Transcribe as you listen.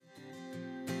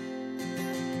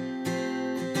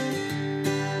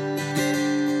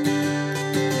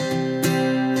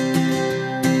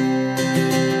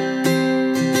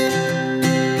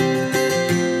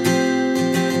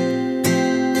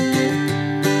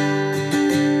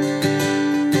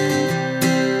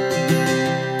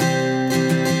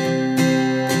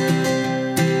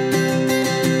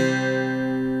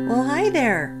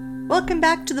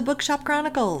back to the Bookshop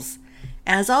Chronicles.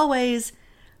 As always,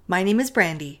 my name is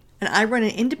Brandy, and I run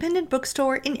an independent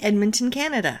bookstore in Edmonton,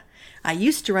 Canada. I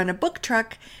used to run a book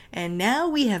truck, and now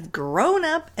we have grown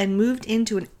up and moved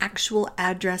into an actual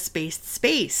address-based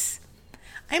space.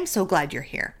 I'm so glad you're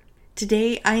here.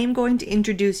 Today, I am going to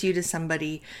introduce you to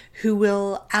somebody who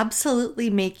will absolutely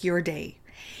make your day.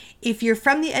 If you're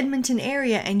from the Edmonton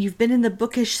area and you've been in the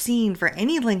bookish scene for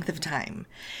any length of time,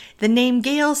 the name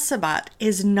Gail Sobat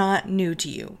is not new to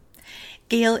you.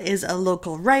 Gail is a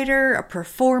local writer, a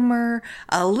performer,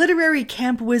 a literary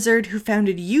camp wizard who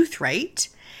founded YouthWrite.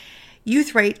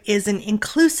 YouthWrite is an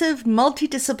inclusive,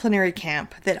 multidisciplinary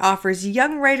camp that offers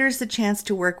young writers the chance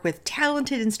to work with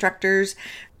talented instructors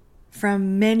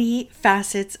from many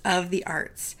facets of the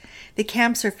arts. The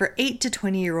camps are for 8 to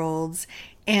 20-year-olds,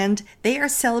 and they are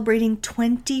celebrating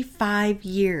 25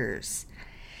 years.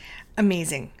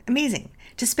 Amazing, amazing.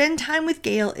 To spend time with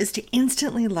Gail is to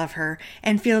instantly love her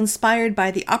and feel inspired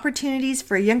by the opportunities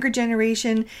for a younger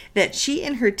generation that she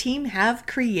and her team have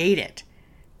created.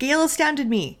 Gail astounded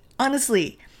me,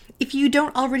 honestly. If you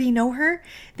don't already know her,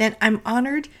 then I'm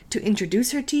honored to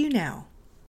introduce her to you now.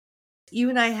 You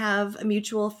and I have a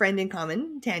mutual friend in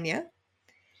common, Tanya.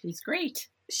 She's great.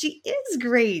 She is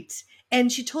great. And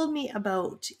she told me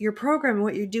about your program and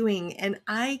what you're doing, and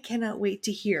I cannot wait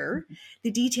to hear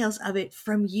the details of it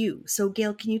from you. So,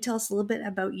 Gail, can you tell us a little bit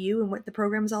about you and what the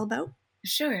program is all about?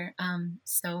 Sure.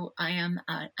 So I am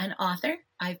an author.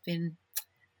 I've been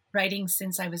writing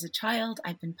since I was a child.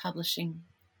 I've been publishing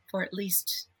for at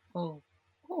least,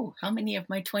 how many of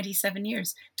my 27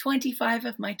 years? 25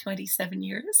 of my 27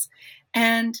 years.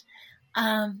 And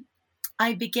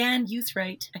I began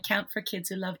YouthWrite, a camp for kids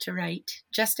who love to write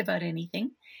just about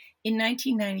anything, in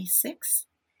 1996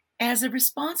 as a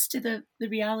response to the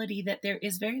reality that there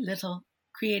is very little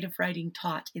creative writing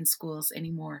taught in schools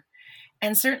anymore.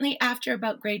 And certainly after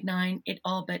about grade 9, it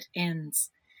all but ends.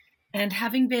 And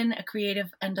having been a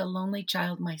creative and a lonely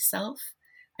child myself,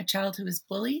 a child who was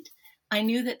bullied, I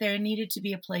knew that there needed to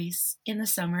be a place in the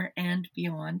summer and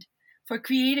beyond for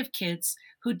creative kids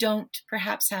who don't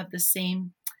perhaps have the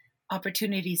same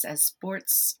opportunities as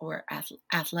sports or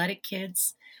athletic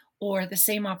kids, or the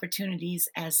same opportunities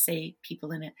as, say,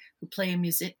 people in it who play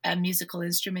a musical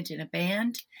instrument in a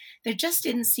band. There just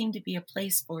didn't seem to be a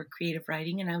place for creative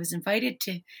writing, and I was invited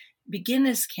to begin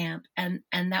this camp, and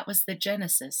that was the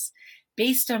genesis.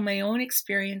 Based on my own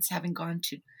experience, having gone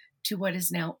to what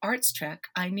is now Arts Trek,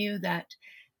 I knew that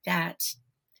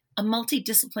a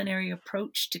multidisciplinary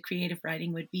approach to creative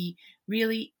writing would be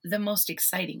really the most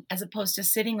exciting, as opposed to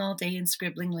sitting all day and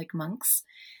scribbling like monks.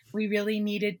 We really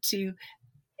needed to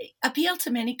appeal to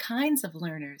many kinds of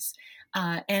learners,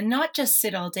 and not just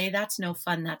sit all day. That's no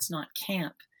fun. That's not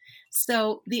camp.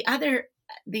 So the other,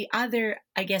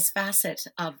 I guess, facet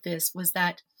of this was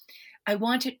that I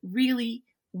wanted really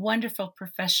wonderful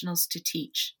professionals to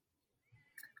teach.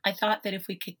 I thought that if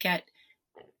we could get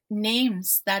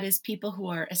names, that is, people who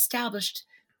are established,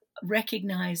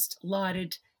 recognized,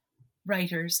 lauded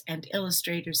writers and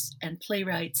illustrators and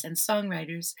playwrights and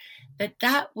songwriters,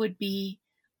 that would be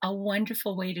a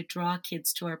wonderful way to draw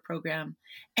kids to our program.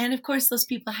 And of course, those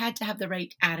people had to have the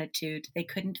right attitude. They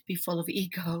couldn't be full of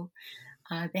ego.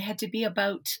 They had to be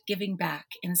about giving back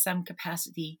in some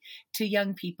capacity to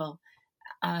young people,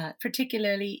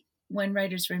 particularly when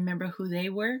writers remember who they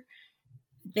were.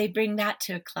 They bring that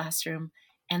to a classroom,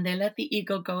 and they let the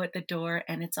ego go at the door,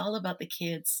 and it's all about the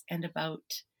kids and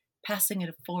about passing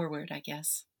it forward, I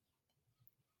guess.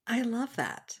 I love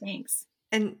that. Thanks.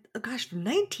 And gosh, from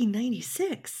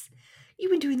 1996,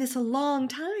 you've been doing this a long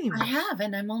time. I have,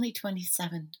 and I'm only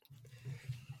 27.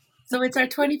 So it's our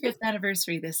 25th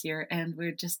anniversary this year, and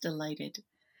we're just delighted.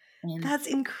 And that's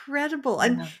incredible.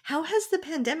 And how has the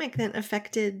pandemic then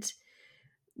affected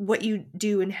what you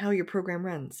do and how your program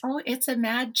runs? Oh, it's a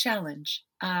mad challenge.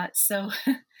 So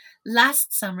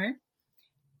last summer,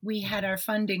 we had our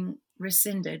funding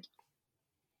rescinded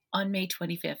on May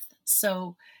 25th.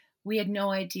 So we had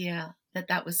no idea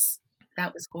that was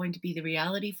going to be the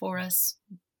reality for us.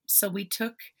 So we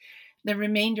took the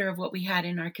remainder of what we had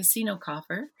in our casino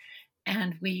coffer,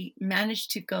 and we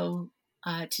managed to go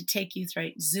to take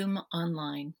YouthWrite Zoom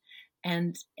online.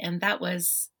 And that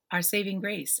was our saving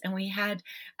grace. And we had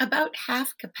about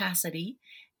half capacity,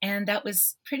 and that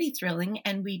was pretty thrilling.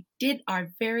 And we did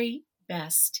our very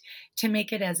best to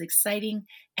make it as exciting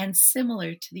and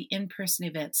similar to the in-person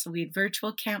event. So we had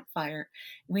virtual campfire.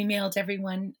 We mailed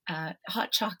everyone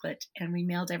hot chocolate, and we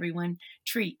mailed everyone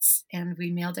treats, and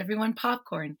we mailed everyone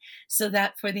popcorn, so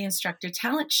that for the instructor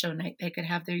talent show night, they could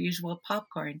have their usual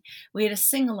popcorn. We had a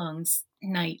sing-alongs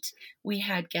night. We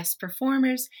had guest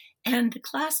performers, and the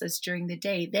classes during the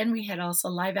day. Then we had also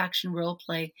live action role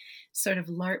play, sort of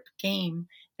LARP game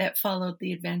that followed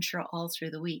the adventure all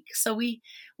through the week. So we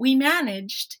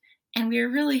managed, and we were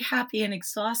really happy and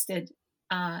exhausted.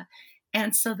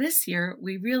 And so this year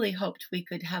we really hoped we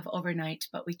could have overnight,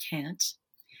 but we can't.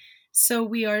 So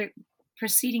we are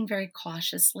proceeding very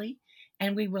cautiously,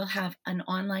 and we will have an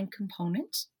online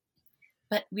component.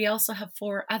 But we also have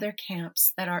 4 other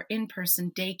camps that are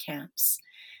in-person day camps.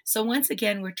 So once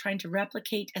again, we're trying to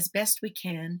replicate as best we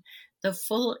can the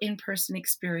full in-person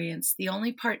experience. The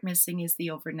only part missing is the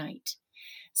overnight.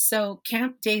 So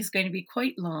camp day is going to be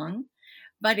quite long,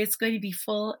 but it's going to be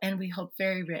full, and we hope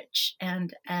very rich,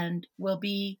 and will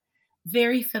be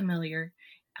very familiar.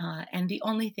 And the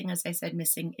only thing, as I said,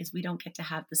 missing is we don't get to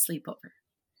have the sleepover.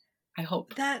 I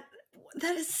hope. That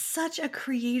is such a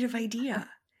creative idea.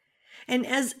 And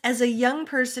as a young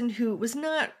person who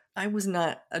I was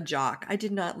not a jock. I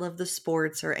did not love the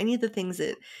sports or any of the things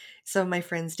that some of my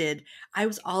friends did. I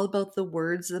was all about the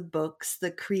words, the books,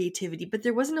 the creativity, but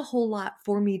there wasn't a whole lot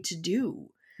for me to do.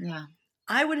 Yeah.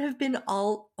 I would have been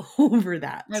all over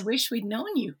that. I wish we'd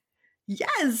known you.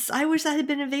 Yes, I wish that had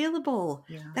been available.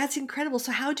 Yeah. That's incredible.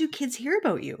 So how do kids hear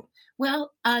about you?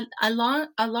 Well, a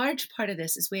large part of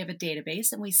this is we have a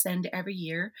database, and we send every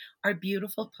year our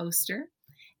beautiful poster,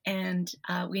 and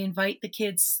we invite the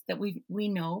kids that we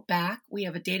know back. We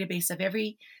have a database of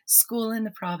every school in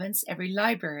the province, every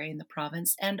library in the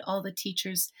province, and all the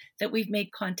teachers that we've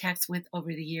made contacts with over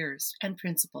the years, and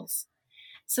principals.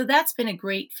 So that's been a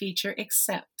great feature,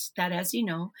 except that, as you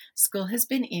know, school has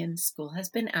been in, school has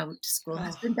been out, school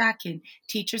has been back in.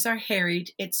 Teachers are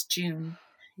harried. It's June.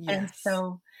 Yes. And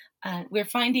so we're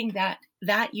finding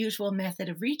that usual method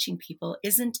of reaching people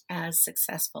isn't as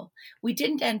successful. We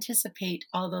didn't anticipate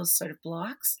all those sort of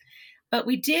blocks, but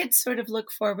we did sort of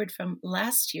look forward from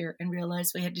last year and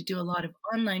realize we had to do a lot of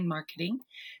online marketing.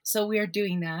 So we are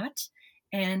doing that.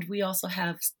 And we also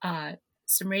have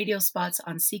some radio spots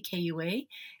on CKUA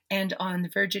and on the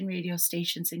Virgin radio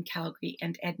stations in Calgary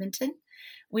and Edmonton.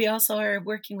 We also are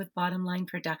working with Bottom Line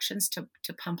Productions to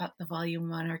pump up the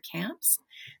volume on our camps.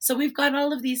 So we've got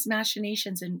all of these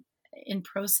machinations in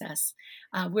process.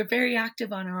 We're very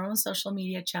active on our own social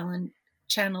media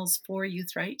channels for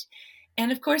YouthWrite.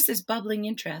 And of course, there's bubbling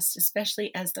interest,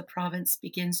 especially as the province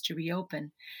begins to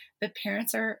reopen. But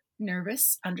parents are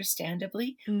nervous,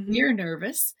 understandably. Mm-hmm. We're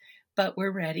nervous, but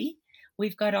we're ready.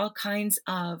 We've got all kinds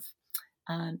of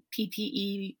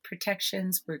PPE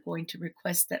protections. We're going to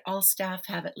request that all staff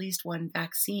have at least 1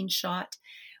 vaccine shot.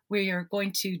 We are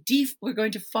going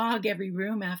to fog every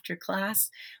room after class.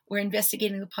 We're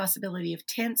investigating the possibility of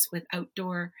tents with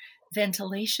outdoor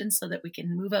ventilation so that we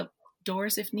can move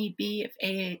outdoors if need be,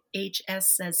 if AHS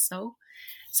says so.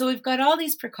 So we've got all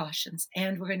these precautions,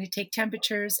 and we're going to take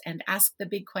temperatures and ask the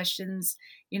big questions.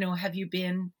 Have you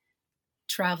been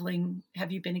traveling, have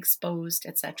you been exposed,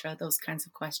 etc., those kinds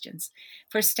of questions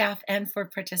for staff and for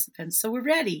participants. So we're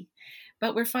ready,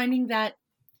 but we're finding that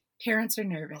parents are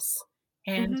nervous,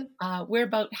 and we're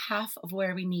about half of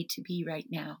where we need to be right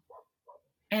now.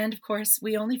 And of course,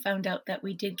 we only found out that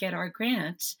we did get our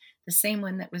grant, the same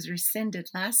one that was rescinded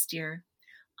last year,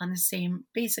 on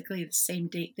basically the same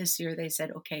date this year. They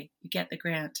said, okay, you get the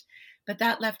grant, but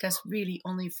that left us really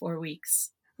only 4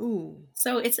 weeks. Ooh.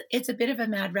 So it's a bit of a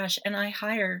mad rush, and I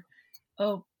hire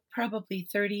probably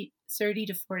 30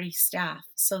 to 40 staff.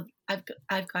 So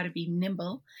I've got to be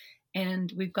nimble,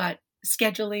 and we've got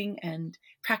scheduling and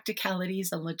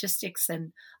practicalities and logistics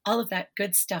and all of that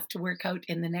good stuff to work out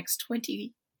in the next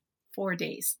 24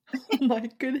 days. Oh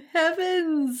my good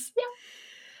heavens. Yeah.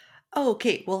 Oh,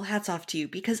 okay, well, hats off to you,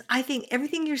 because I think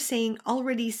everything you're saying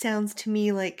already sounds to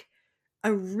me like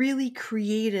a really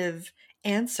creative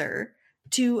answer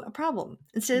to a problem.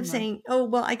 Instead of saying, oh,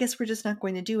 well, I guess we're just not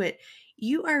going to do it.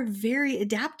 You are very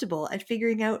adaptable at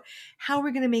figuring out how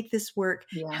we're going to make this work.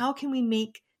 Yeah. How can we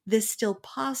make this still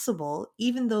possible,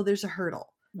 even though there's a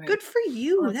hurdle? Right. Good for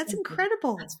you. Oh, that's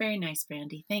incredible. That's very nice,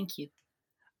 Brandy. Thank you.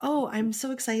 Oh, I'm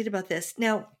so excited about this.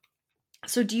 Now,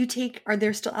 so are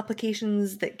there still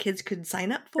applications that kids could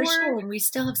sign up for? For sure. And we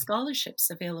still have scholarships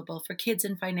available for kids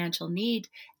in financial need,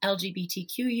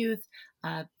 LGBTQ youth,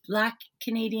 Black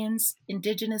Canadians,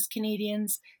 Indigenous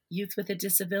Canadians, youth with a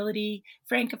disability,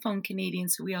 Francophone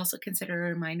Canadians, who we also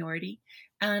consider a minority,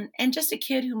 and just a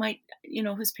kid who might,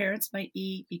 whose parents might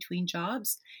be between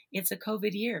jobs. It's a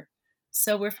COVID year.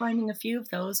 So we're finding a few of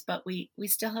those, but we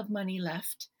still have money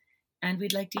left, and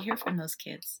we'd like to hear from those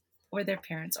kids or their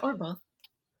parents or both.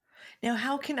 Now,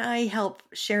 how can I help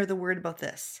share the word about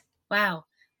this? Wow.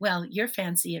 Well, you're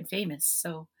fancy and famous,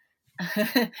 so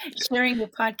sharing the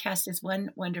podcast is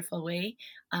one wonderful way.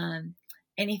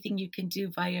 anything you can do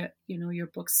via, your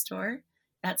bookstore,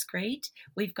 that's great.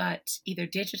 We've got either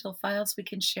digital files we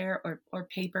can share or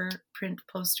paper print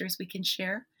posters we can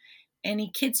share.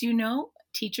 Any kids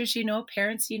teachers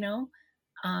parents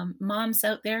moms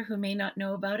out there who may not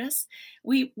know about us,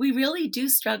 we really do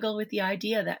struggle with the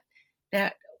idea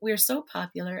that we're so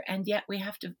popular, and yet we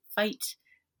have to fight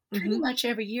pretty much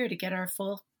every year to get our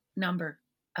full number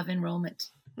of enrollment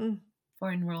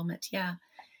for enrollment. Yeah.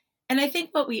 And I think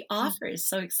what we offer is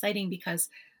so exciting because,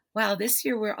 wow, this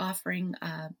year we're offering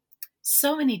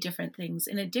so many different things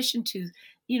in addition to,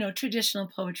 traditional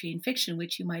poetry and fiction,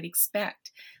 which you might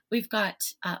expect. We've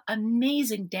got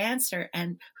amazing dancer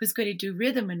and who's going to do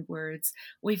rhythm and words.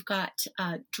 We've got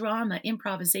drama,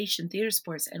 improvisation, theater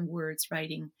sports, and words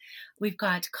writing. We've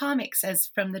got comics as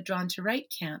from the Drawn to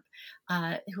Write camp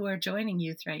who are joining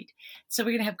YouthWrite. So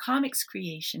we're going to have comics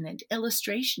creation and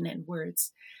illustration and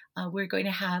words. We're going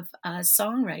to have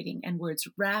songwriting and words,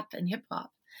 rap and hip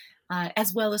hop,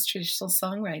 as well as traditional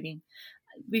songwriting.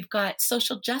 We've got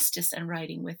social justice and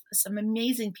writing with some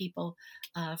amazing people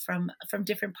from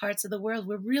different parts of the world.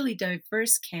 We're really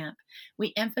diverse camp.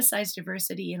 We emphasize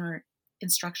diversity in our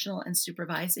instructional and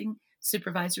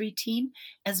supervisory team,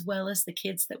 as well as the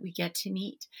kids that we get to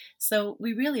meet. So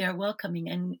we really are welcoming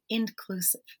and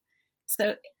inclusive.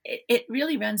 So it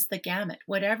really runs the gamut.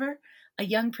 Whatever a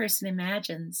young person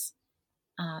imagines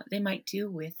they might do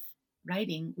with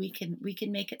writing, we can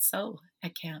make it so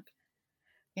at camp.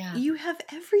 Yeah. You have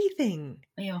everything.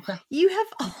 You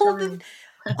have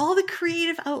all the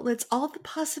creative outlets, all the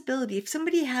possibility. If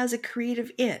somebody has a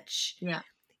creative itch, yeah,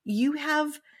 you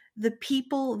have the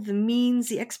people, the means,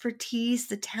 the expertise,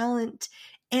 the talent,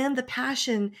 and the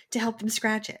passion to help them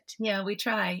scratch it. Yeah, we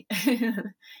try.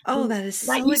 Oh, that is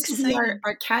so used exciting. To be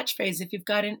our catchphrase. If you've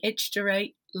got an itch to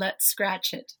write, let's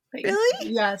scratch it.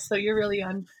 Really? Yeah, so you're really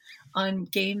on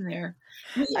game there.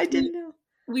 I didn't know.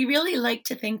 We really like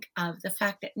to think of the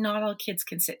fact that not all kids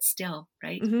can sit still,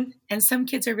 right? Mm-hmm. And some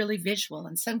kids are really visual,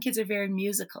 and some kids are very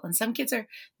musical, and some kids are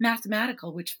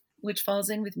mathematical, which falls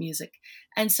in with music.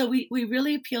 And so we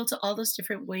really appeal to all those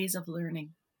different ways of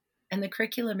learning. And the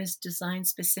curriculum is designed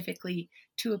specifically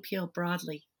to appeal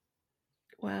broadly.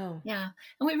 Wow. Yeah.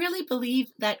 And we really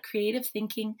believe that creative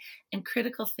thinking and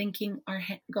critical thinking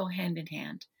go hand in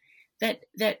hand.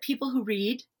 That people who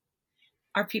read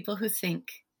are people who think.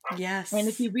 Yes. And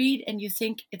if you read and you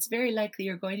think, it's very likely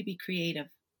you're going to be creative.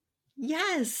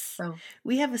 Yes. So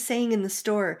we have a saying in the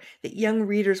store that young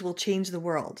readers will change the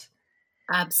world.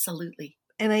 Absolutely.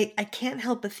 And I can't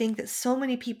help but think that so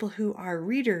many people who are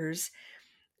readers,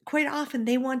 quite often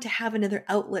they want to have another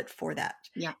outlet for that.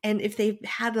 Yeah. And if they've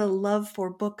had a love for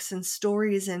books and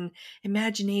stories and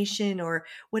imagination or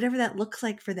whatever that looks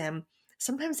like for them,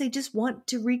 sometimes they just want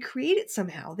to recreate it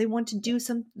somehow. They want to do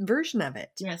some version of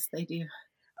it. Yes, they do.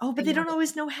 Oh, but they don't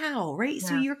always know how, right? Yeah.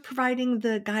 So you're providing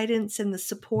the guidance and the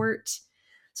support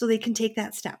so they can take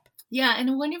that step. Yeah,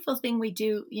 and a wonderful thing we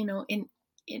do,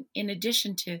 in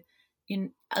addition to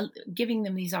giving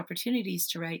them these opportunities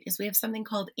to write, is we have something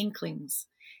called Inklings.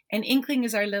 And Inkling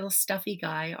is our little stuffy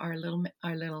guy, our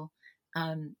little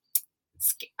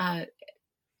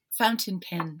fountain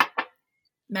pen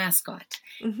mascot.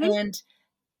 Mm-hmm.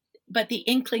 But the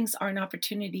Inklings are an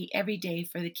opportunity every day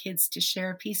for the kids to share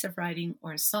a piece of writing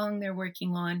or a song they're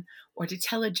working on, or to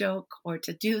tell a joke, or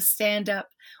to do stand up,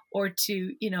 or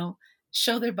to,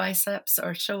 show their biceps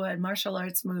or show a martial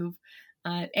arts move.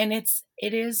 And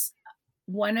it is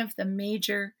one of the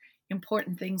major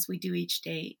important things we do each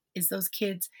day is those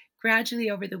kids gradually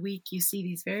over the week, you see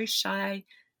these very shy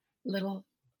little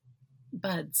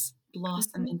buds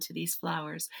blossom mm-hmm. into these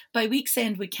flowers. By week's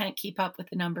end, we can't keep up with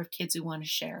the number of kids who want to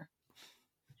share.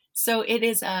 So it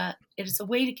is a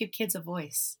way to give kids a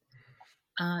voice.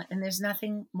 And there's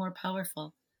nothing more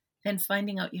powerful than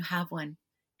finding out you have one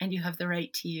and you have the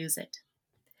right to use it.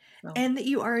 So. And that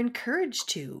you are encouraged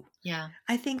to. Yeah.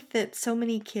 I think that so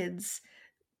many kids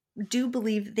do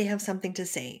believe they have something to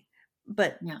say,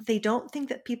 but they don't think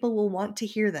that people will want to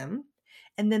hear them.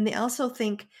 And then they also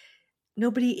think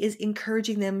nobody is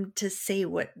encouraging them to say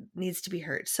what needs to be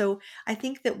heard. So I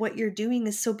think that what you're doing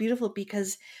is so beautiful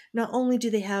because not only do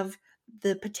they have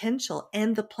the potential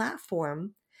and the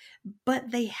platform,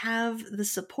 but they have the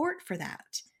support for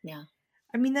that. Yeah.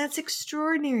 I mean, that's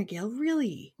extraordinary, Gail,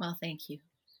 really. Well, thank you.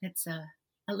 It's a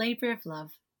labor of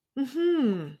love.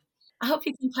 Mm-hmm. I hope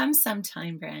you can come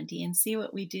sometime, Brandy, and see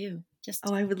what we do.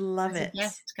 I would love it.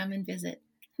 Yes, come and visit.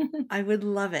 I would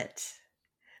love it.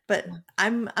 But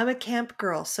I'm a camp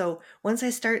girl, so once I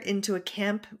start into a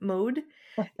camp mode,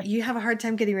 you have a hard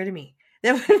time getting rid of me.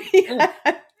 That would be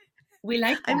we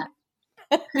like that.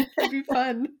 That'd be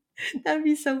fun. That would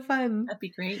be so fun. That'd be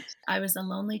great. I was a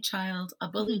lonely child, a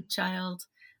Mhm. bullied child,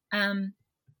 um,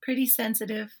 pretty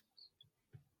sensitive,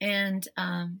 and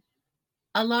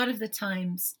a lot of the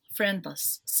times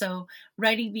friendless. So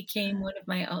writing became one of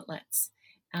my outlets,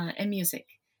 and music.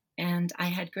 And I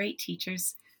had great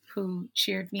teachers who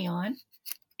cheered me on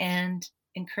and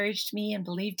encouraged me and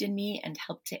believed in me and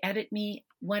helped to edit me.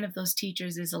 One of those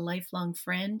teachers is a lifelong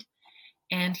friend,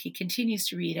 and he continues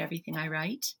to read everything I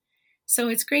write. So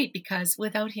it's great because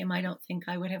without him, I don't think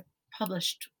I would have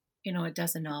published, a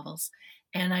dozen novels.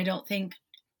 And I don't think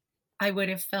I would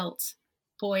have felt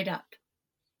buoyed up,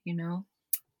 you know,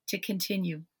 to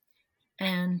continue.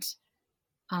 And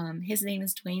his name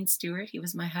is Dwayne Stewart. He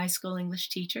was my high school English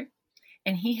teacher,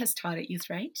 and he has taught at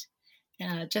YouthWrite,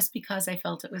 just because I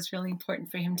felt it was really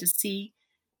important for him to see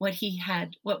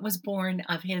what was born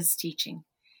of his teaching.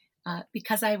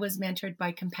 Because I was mentored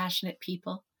by compassionate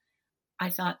people,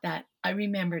 I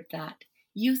remembered that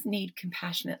youth need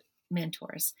compassionate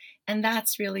mentors. And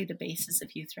that's really the basis of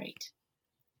YouthWrite.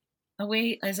 A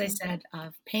way, as I said,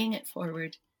 of paying it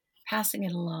forward, passing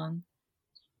it along,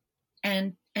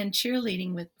 and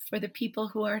cheerleading for the people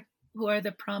who are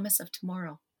the promise of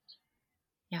tomorrow.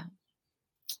 Yeah.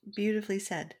 Beautifully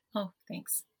said. Oh,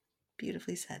 thanks.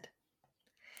 Beautifully said.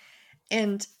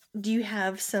 And do you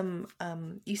have some,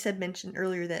 you mentioned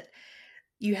earlier that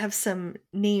you have some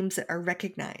names that are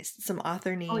recognized, some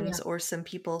author Oh, names yeah. or some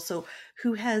people. So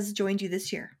who has joined you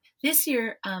this year? This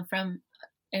year, from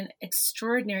an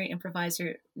extraordinary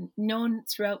improviser known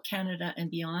throughout Canada and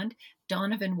beyond,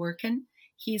 Donovan Workin.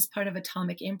 He's part of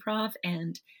Atomic Improv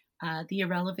and The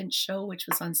Irrelevant Show, which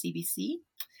was on CBC.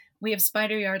 We have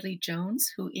Spider Yardley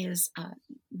Jones, who is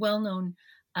well-known,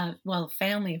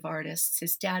 family of artists.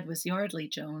 His dad was Yardley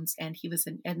Jones, and he was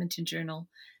an Edmonton Journal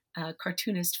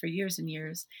cartoonist for years and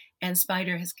years. And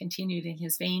Spider has continued in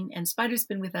his vein, and Spider's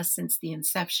been with us since the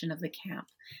inception of the camp.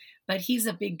 But he's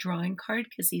a big drawing card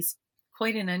because he's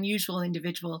quite an unusual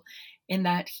individual in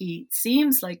that he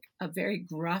seems like a very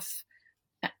gruff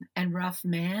and rough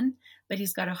man, but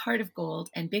he's got a heart of gold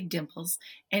and big dimples,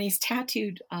 and he's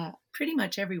tattooed pretty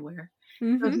much everywhere. So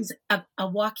Mm-hmm. he's a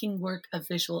walking work of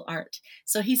visual art.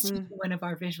 So he's teaching one of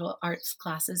our visual arts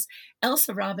classes.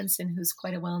 Elsa Robinson, who's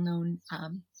quite a well-known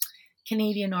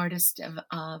Canadian artist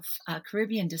of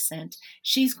Caribbean descent,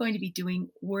 she's going to be doing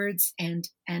words and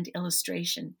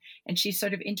illustration, and she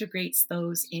sort of integrates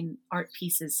those in art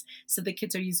pieces. So the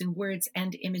kids are using words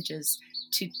and images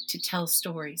to tell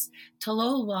stories.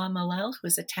 Tololwa Malel, who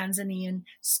is a Tanzanian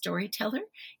storyteller,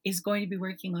 is going to be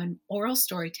working on oral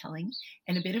storytelling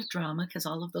and a bit of drama, because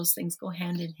all of those things go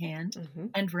hand in hand,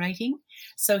 and writing.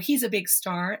 So he's a big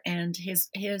star, and his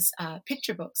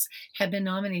picture books have been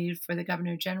nominated for the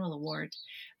Governor General Award.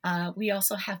 We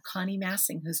also have Connie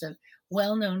Massing, who's a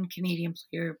well-known Canadian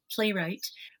playwright,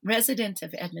 resident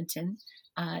of Edmonton,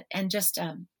 and just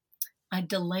a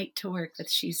delight to work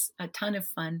with. She's a ton of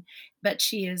fun, but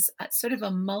she is sort of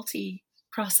a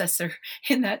multi-processor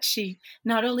in that she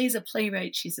not only is a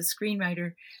playwright, she's a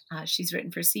screenwriter. She's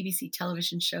written for CBC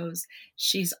television shows.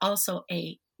 She's also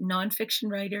a nonfiction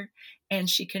writer, and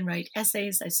she can write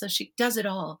essays. So she does it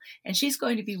all. And she's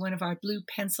going to be one of our blue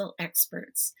pencil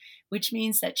experts, which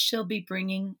means that she'll be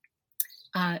bringing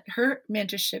her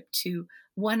mentorship to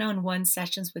one-on-one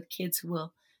sessions with kids who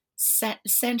will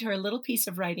send her a little piece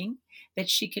of writing that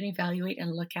she can evaluate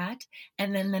and look at.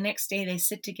 And then the next day they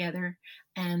sit together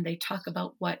and they talk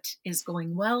about what is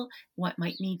going well, what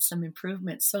might need some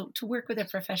improvement. So to work with a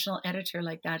professional editor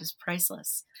like that is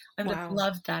priceless. I would have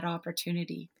loved that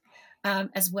opportunity.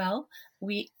 As well,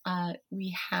 we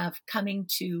have coming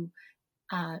to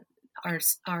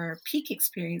our peak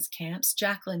experience camps,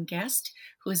 Jacqueline Guest,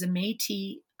 who is a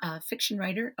Métis fiction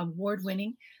writer,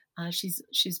 award-winning.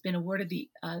 She's been awarded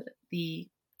the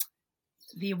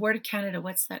Award of Canada.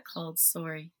 What's that called?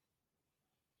 Sorry,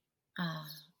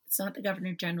 it's not the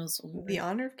Governor General's Award. The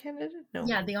Honor of Canada? No.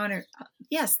 Yeah, the honor.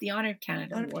 Yes, the Honor of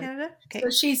Canada Honor of Award. Canada. Okay. So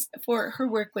she's for her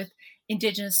work with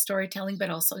Indigenous storytelling, but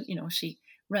also she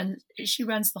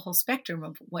runs the whole spectrum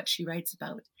of what she writes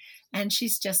about, and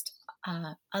she's just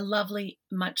a lovely,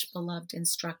 much beloved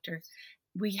instructor.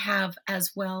 We have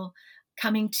as well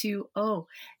coming to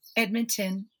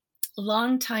Edmonton,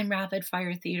 longtime rapid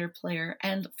fire theater player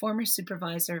and former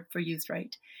supervisor for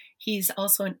YouthWrite. He's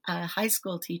also a high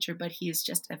school teacher, but he is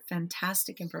just a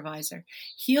fantastic improviser.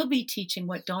 He'll be teaching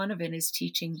what Donovan is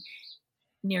teaching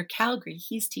near Calgary.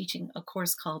 He's teaching a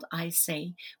course called I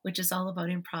Say, which is all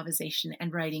about improvisation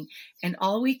and writing. And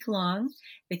all week long,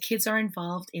 the kids are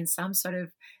involved in some sort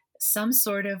of some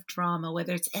sort of drama,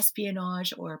 whether it's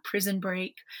espionage or a prison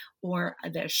break or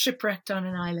they're shipwrecked on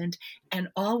an island. And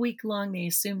all week long, they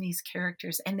assume these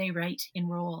characters and they write in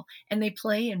role and they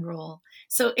play in role.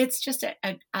 So it's just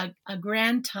a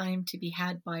grand time to be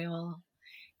had by all.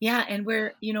 Yeah, and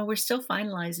we're still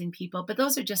finalizing people, but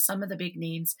those are just some of the big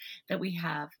names that we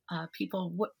have,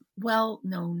 people well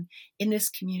known in this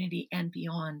community and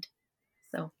beyond.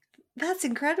 So, That's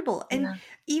incredible. And yeah,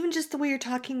 even just the way you're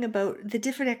talking about the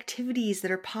different activities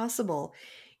that are possible,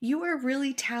 you are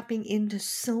really tapping into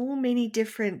so many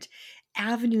different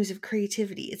avenues of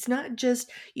creativity. It's not just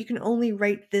you can only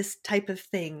write this type of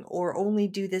thing or only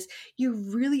do this. You're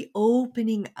really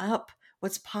opening up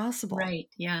what's possible. right.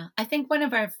 Yeah. I think one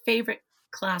of our favorite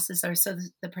classes, or so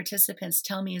the participants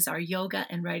tell me, is our yoga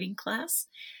and writing class,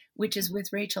 which is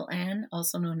with Rachel Ann,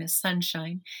 also known as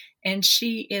Sunshine. And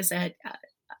she is a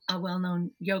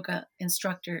well-known yoga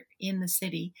instructor in the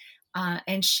city,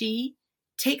 and she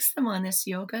takes them on this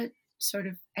yoga sort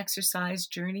of exercise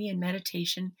journey and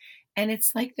meditation, and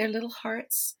it's like their little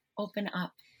hearts open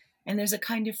up, and there's a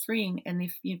kind of freeing. And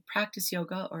if you practice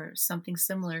yoga or something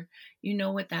similar, you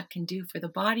know what that can do for the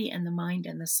body and the mind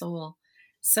and the soul.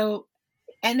 So,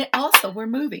 and also we're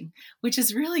moving, which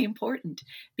is really important,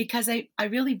 because I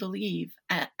really believe,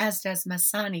 as does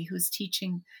Masani, who's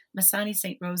teaching, Masani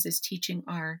St. Rose is teaching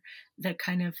the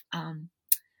kind of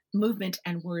movement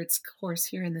and words course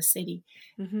here in the city.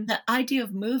 Hmm. The idea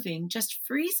of moving just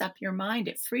frees up your mind.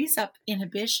 It frees up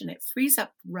inhibition. It frees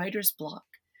up writer's block.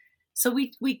 So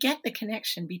we get the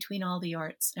connection between all the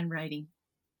arts and writing.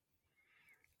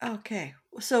 Okay.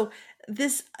 So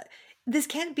this this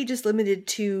can't be just limited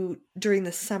to during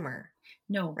the summer,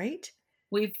 No, right?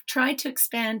 we've tried to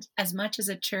expand as much as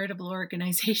a charitable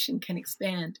organization can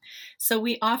expand. So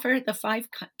we offer the 5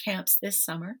 camps this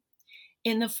summer.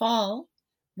 In the fall,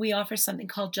 we offer something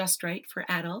called Just Right for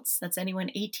adults. That's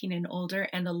anyone 18 and older,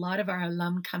 and a lot of our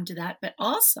alum come to that, but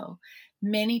also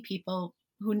many people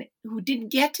who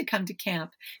didn't get to come to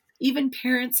camp, even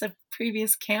parents of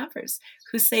previous campers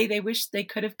who say they wish they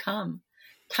could have come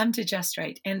to Just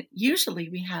Right. And usually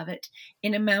we have it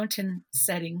in a mountain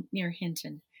setting near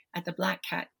Hinton at the Black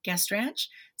Cat Guest Ranch.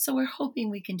 So we're hoping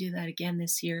we can do that again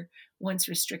this year once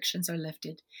restrictions are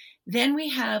lifted. Then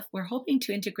we're hoping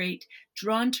to integrate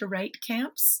Drawn to Write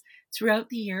camps throughout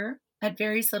the year at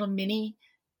various little mini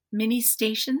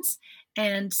stations.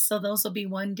 And so those will be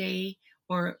 1 day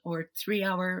or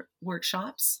 3-hour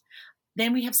workshops.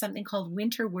 Then we have something called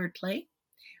Winter Wordplay,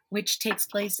 which takes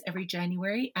place every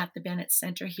January at the Bennett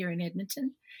Center here in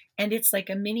Edmonton. And it's like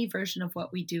a mini version of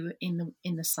what we do in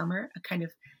the summer, a kind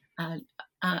of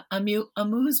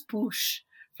amuse-bouche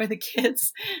for the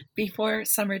kids before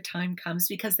summertime comes,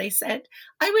 because they said,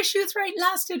 I wish YouthWrite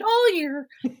lasted all year.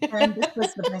 And this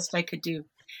was the best I could do.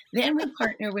 Then we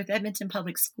partner with Edmonton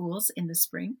Public Schools in the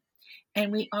spring,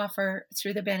 and we offer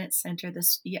through the Bennett Center the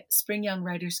Spring Young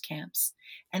Writers Camps.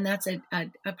 And that's a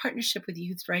partnership with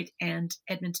YouthWrite and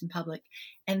Edmonton Public.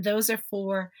 And those are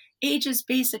for ages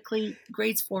basically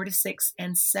grades 4 to 6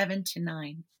 and 7 to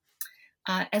 9.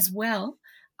 As well,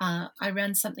 I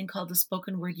run something called the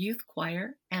Spoken Word Youth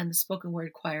Choir and the Spoken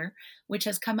Word Choir, which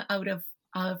has come out of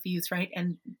YouthWrite,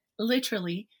 and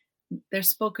literally they're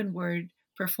spoken word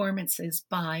performances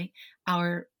by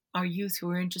our youth who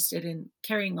are interested in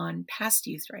carrying on past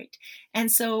YouthWrite.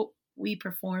 And so we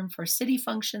perform for city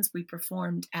functions. We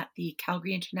performed at the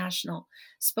Calgary International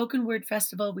Spoken Word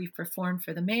Festival. We've performed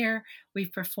for the mayor.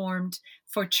 We've performed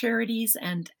for charities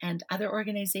and other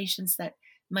organizations that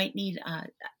might need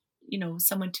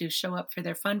someone to show up for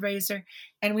their fundraiser.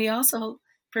 And we also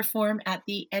perform at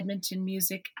the Edmonton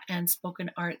Music and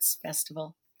Spoken Arts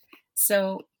Festival.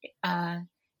 So,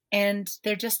 and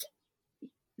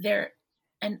they're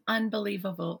an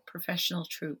unbelievable professional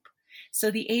troupe. So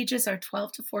the ages are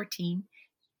 12 to 14,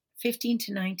 15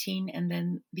 to 19, and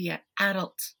then the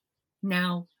adult,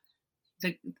 now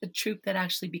the troupe that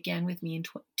actually began with me in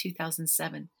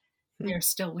 2007. They're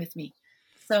still with me.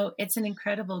 So it's an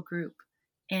incredible group.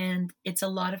 And it's a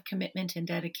lot of commitment and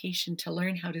dedication to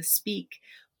learn how to speak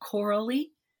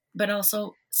chorally, but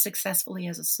also successfully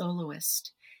as a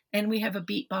soloist. And we have a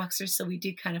beatboxer, so we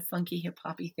do kind of funky hip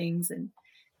hoppy things. And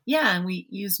yeah, and we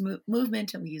use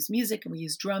movement, and we use music, and we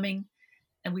use drumming,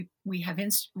 and we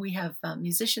have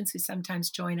musicians who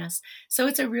sometimes join us. So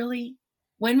it's a really,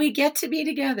 when we get to be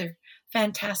together,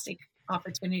 fantastic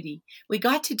opportunity. We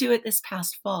got to do it this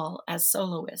past fall as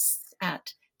soloists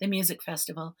at the music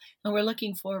festival, and we're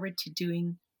looking forward to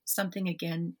doing something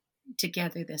again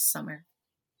together this summer.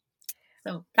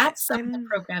 So that's some of the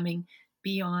programming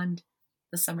beyond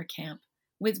the summer camp,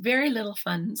 with very little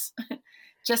funds,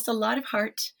 just a lot of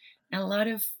heart and a lot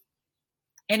of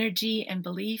energy and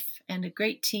belief, and a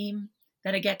great team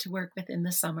that I get to work with in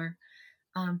the summer.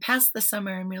 Past the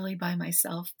summer, I'm really by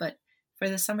myself, but for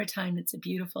the summertime, it's a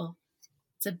beautiful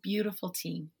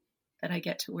team that I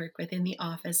get to work with in the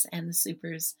office, and the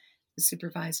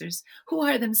supervisors, who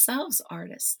are themselves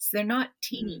artists. They're not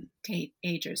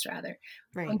teenagers, rather.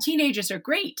 Right. And teenagers are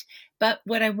great, but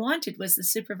what I wanted was the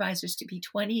supervisors to be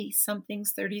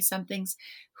 20-somethings, 30-somethings,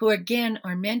 who again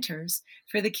are mentors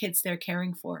for the kids they're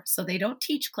caring for. So they don't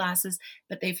teach classes,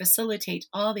 but they facilitate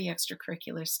all the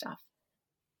extracurricular stuff.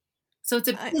 So it's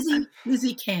a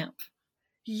busy camp.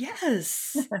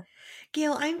 Yes.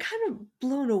 Gail, I'm kind of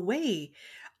blown away.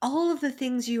 All of the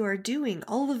things you are doing,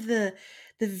 all of the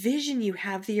vision you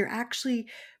have that you're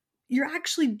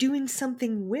actually doing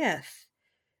something with,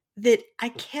 that I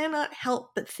cannot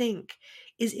help but think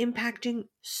is impacting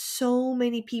so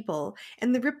many people,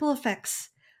 and the ripple effects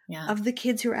of the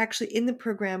kids who are actually in the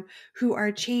program, who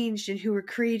are changed and who are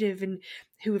creative and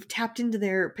who have tapped into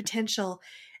their potential,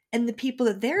 and the people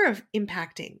that they're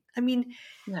impacting. I mean,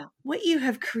 what you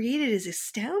have created is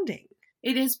astounding.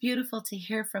 It is beautiful to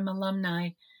hear from alumni,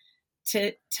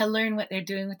 to learn what they're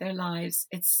doing with their lives.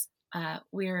 It's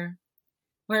we're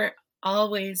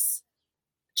always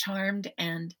charmed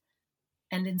and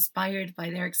inspired by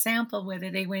their example, whether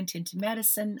they went into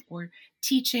medicine or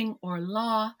teaching or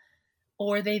law,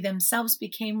 or they themselves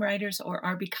became writers or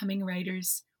are becoming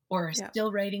writers or are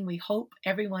still writing. We hope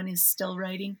everyone is still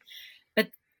writing.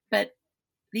 But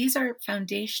these are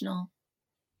foundational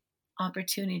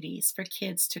opportunities for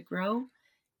kids to grow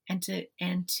and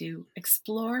to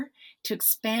explore, to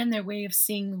expand their way of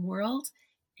seeing the world,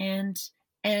 and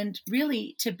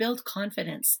really to build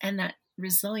confidence and that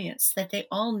resilience that they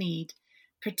all need,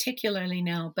 particularly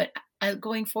now, but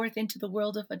going forth into the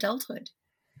world of adulthood.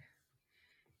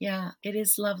 Yeah, it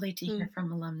is lovely to hear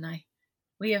from alumni.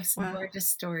 We have some gorgeous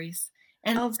stories,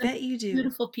 and I'll bet you do.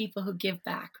 Beautiful people who give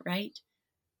back, right?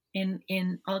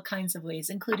 In all kinds of ways,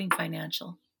 including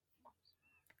financial.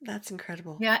 That's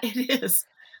incredible. Yeah, it is.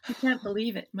 I can't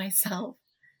believe it myself.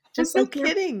 Just no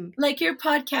kidding. Like your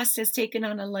podcast has taken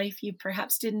on a life you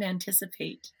perhaps didn't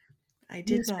anticipate. I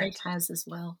did not. YouthWrite has as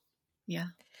well. Yeah.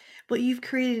 Well, you've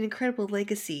created an incredible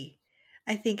legacy,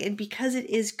 I think, and because it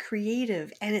is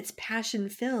creative and it's passion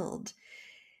filled,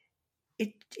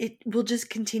 it will just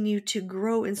continue to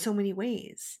grow in so many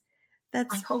ways.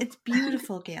 It's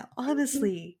beautiful, Gail.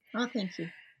 Honestly. Oh, thank you.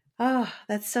 Oh,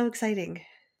 that's so exciting.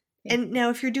 And now,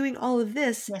 if you're doing all of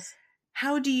this,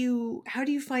 how do you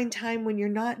find time when you're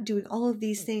not doing all of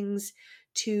these things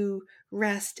to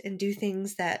rest and do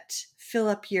things that fill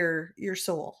up your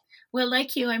soul? Well,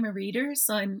 like you, I'm a reader,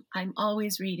 so I'm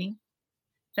always reading.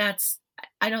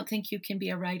 I don't think you can be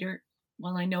a writer.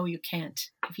 Well, I know you can't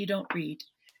if you don't read.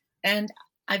 And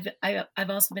I've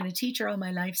also been a teacher all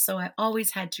my life, so I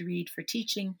always had to read for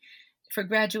teaching, for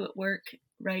graduate work,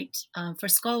 right? For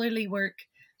scholarly work.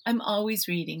 I'm always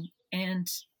reading, and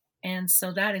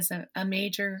so that is a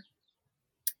major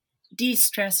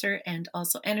de-stressor and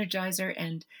also energizer,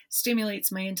 and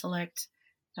stimulates my intellect.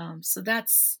 So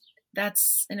that's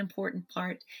an important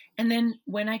part. And then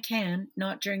when I can,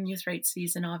 not during YouthWrite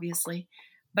season, obviously,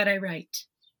 but I write.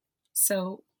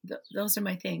 So those are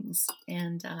my things.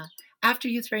 And after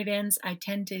YouthWrite ends, I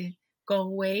tend to go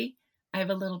away. I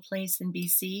have a little place in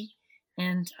BC,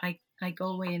 and I go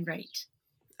away and write.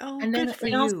 Oh, and then good for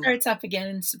it you. all starts up again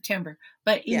in September.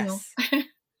 But you know.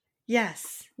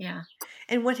 Yes. Yeah.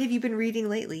 And what have you been reading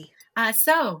lately?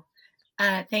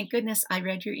 Thank goodness I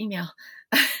read your email.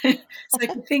 So I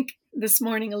could think this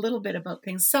morning a little bit about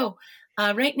things. So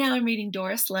right now I'm reading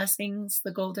Doris Lessing's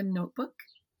The Golden Notebook.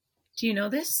 Do you know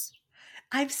this?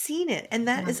 I've seen it, and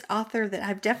that is author that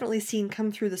I've definitely seen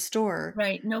come through the store.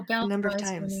 Right, Nobel a number Prize of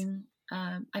times. Winning,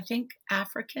 I think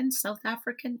South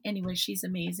African. Anyway, she's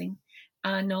amazing.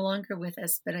 No longer with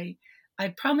us, but I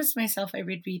promised myself I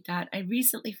would read that. I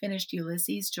recently finished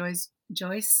Ulysses,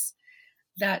 Joyce,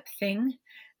 that thing,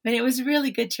 but it was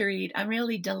really good to read. I'm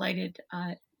really delighted.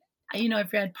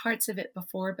 I've read parts of it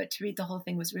before, but to read the whole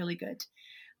thing was really good.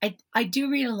 I do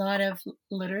read a lot of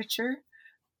literature,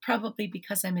 probably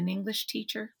because I'm an English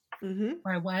teacher,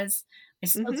 or I was. I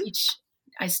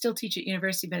still teach at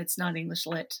university, but it's not English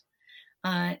lit.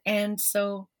 And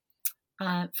so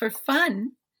for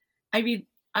fun,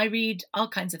 I read all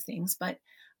kinds of things, but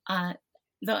I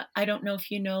don't know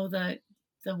if you know the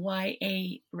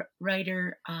YA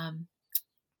writer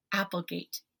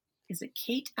Applegate. Is it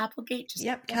Kate Applegate?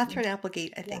 Catherine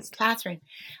Applegate, I think. Yes, Catherine.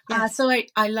 Yes. So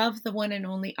I love the one and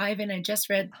only Ivan. I just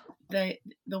read the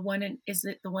one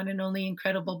and only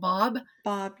Incredible Bob?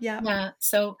 Bob, yeah. Yeah.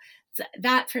 So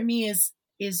that for me is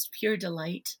is pure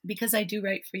delight because I do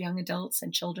write for young adults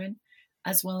and children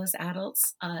as well as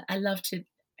adults. I love to,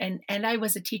 and I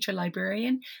was a teacher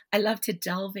librarian. I love to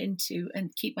delve into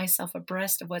and keep myself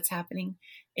abreast of what's happening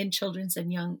in children's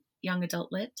and young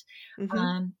adult lit. Mm-hmm.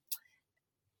 Um,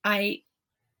 I,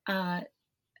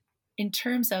 in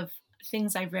terms of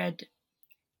things I've read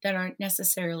that aren't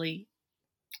necessarily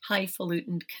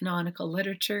highfalutin canonical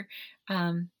literature,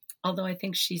 although I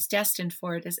think she's destined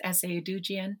for it, is S.A.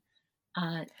 Adujian.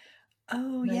 Oh,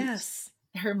 Right. yes.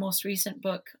 Her most recent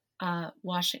book,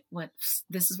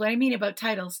 this is what I mean about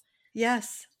titles.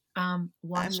 Yes. I'm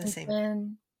the same.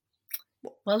 Washington.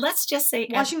 Well, let's just say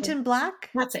Washington Black?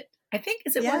 That's it. I think,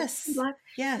 is it Washington Yes. Black?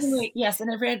 Yes. Anyway, yes,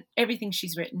 and I've read everything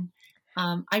she's written.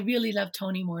 I really love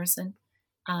Toni Morrison.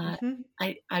 Mm-hmm.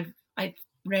 I've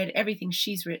read everything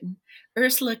she's written.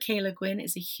 Ursula K. Le Guin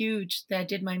is a huge. I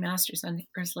did my master's on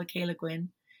Ursula K. Le Guin,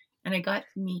 and I got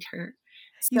to meet her.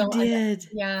 You So did.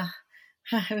 yeah,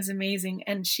 it was amazing,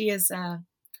 and she is,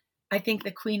 I think,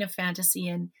 the queen of fantasy,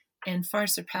 and far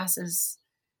surpasses.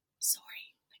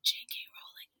 Sorry,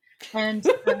 J.K. Rowling,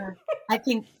 and I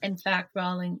think, in fact,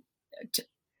 Rowling,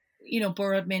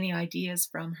 borrowed many ideas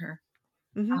from her,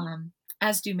 Mm-hmm.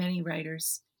 as do many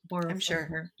writers borrow I'm from sure.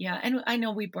 her. Yeah, and I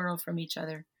know we borrow from each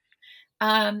other.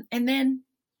 And then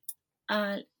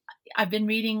I've been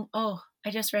reading. Oh,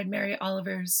 I just read Mary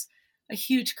Oliver's a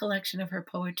huge collection of her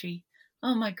poetry.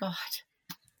 Oh my God,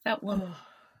 that woman! Oh,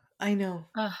 I know.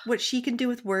 Uh, What she can do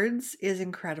with words is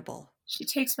incredible. she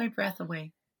takes my breath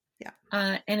away. Yeah.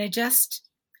 And I just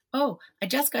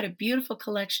got a beautiful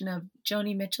collection of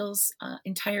Joni Mitchell's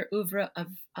entire oeuvre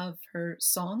of her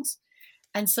songs.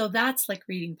 And so that's like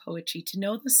reading poetry. To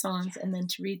know the songs and then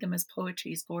to read them as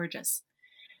poetry is gorgeous.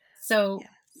 So Yes.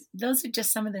 those are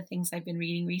just some of the things I've been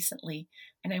reading recently.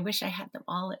 And I wish I had them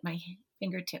all at my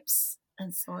fingertips.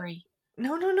 I'm sorry.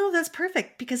 No, that's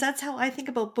perfect because that's how I think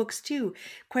about books too.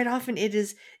 Quite often it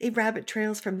is a rabbit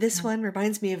trails from this one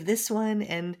reminds me of this one.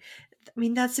 And I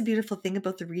mean, that's the beautiful thing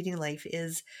about the reading life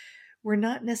is we're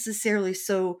not necessarily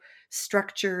so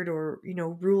structured or,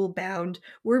 rule bound.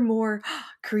 We're more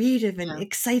creative and Yeah.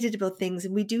 excited about things.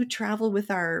 And we do travel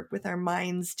with our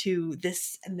minds to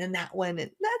this and then that one.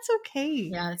 And that's okay.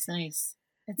 Yeah, it's nice.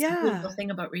 It's a beautiful Yeah.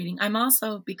 thing about reading. I'm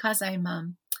also, because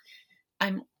I'm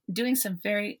doing some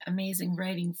very amazing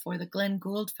writing for the Glenn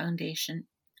Gould Foundation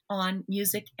on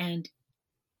music and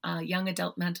young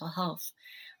adult mental health.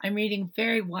 I'm reading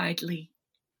very widely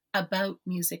about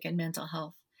music and mental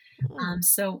health. Mm.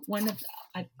 So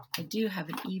I do have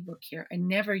an ebook here. I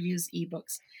never use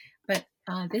ebooks, but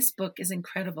this book is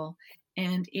incredible,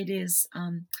 and it is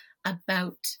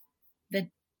about the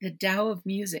Tao of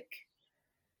music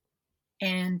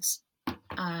and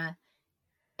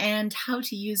how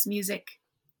to use music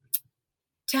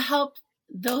to help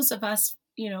those of us,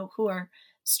 who are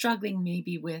struggling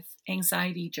maybe with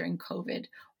anxiety during COVID,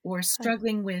 or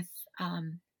struggling with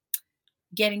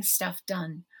getting stuff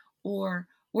done, or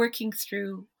working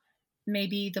through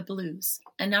maybe the blues.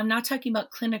 And I'm not talking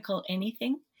about clinical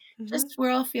anything. Mm-hmm. Just we're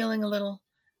all feeling a little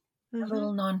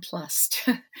Mm-hmm. nonplussed.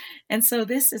 And so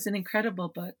this is an incredible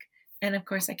book. And of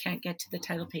course, I can't get to the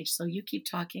title page, so you keep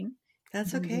talking.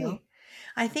 That's We will. okay.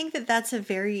 I think that that's a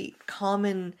very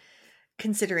common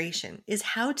consideration is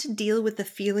how to deal with the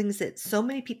feelings that so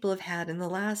many people have had in the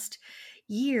last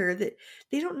year that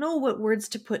they don't know what words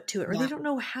to put to it or they Yeah. don't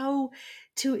know how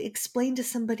to explain to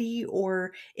somebody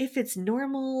or if it's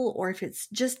normal or if it's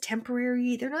just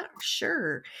temporary. They're not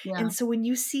sure. Yeah. And so when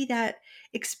you see that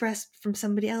expressed from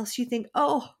somebody else, you think,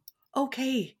 oh,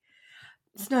 okay,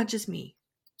 it's not just me.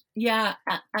 Yeah.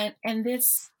 And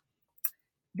this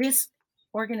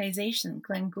organization,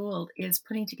 Glenn Gould, is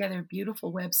putting together a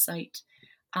beautiful website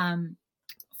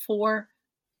for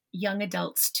young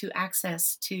adults to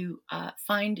access to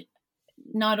find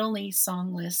not only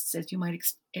song lists, as you might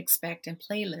expect, and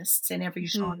playlists in every Mhm.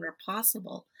 genre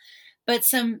possible, but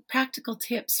some practical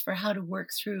tips for how to work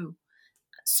through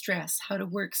stress, how to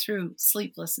work through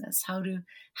sleeplessness, how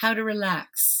to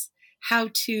relax, how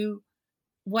to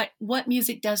what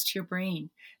music does to your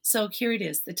brain. So here it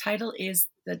is. The title is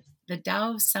the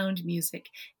Tao of Sound Music,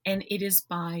 and it is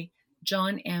by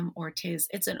John M. Ortiz.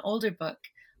 It's an older book,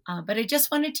 but I just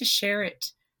wanted to share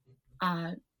it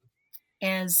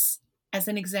as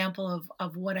an example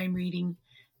of what I'm reading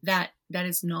that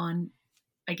is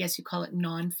I guess you call it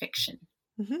nonfiction.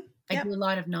 Mhm. I Yep. do a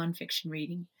lot of nonfiction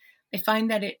reading. I find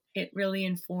that it really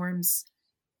informs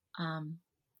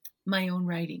my own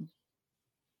writing.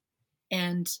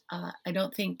 And I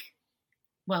don't think,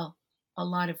 well, a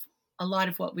lot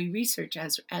of what we research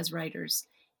as writers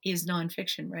is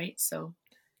nonfiction, right? So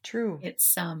True.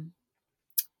 it's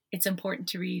it's important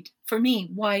to read, for me,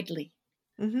 widely.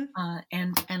 Mm-hmm.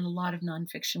 And a lot of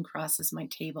nonfiction crosses my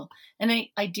table. And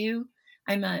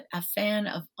I'm a fan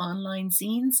of online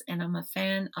zines, and I'm a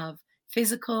fan of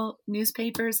physical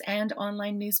newspapers and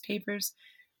online newspapers.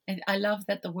 And I love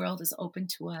that the world is open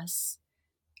to us,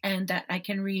 and that I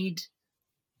can read,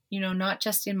 not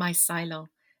just in my silo,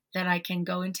 that I can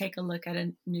go and take a look at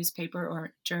a newspaper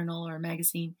or journal or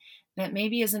magazine that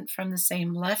maybe isn't from the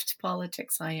same left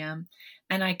politics I am,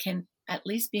 and I can at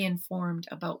least be informed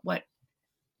about what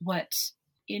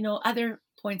other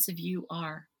points of view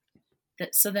are,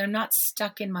 so that I'm not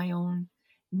stuck in my own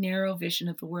narrow vision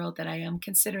of the world, that I am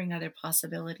considering other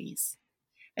possibilities.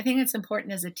 I think it's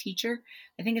important as a teacher.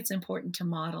 I think it's important to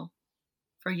model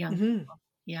for young Mm-hmm. people.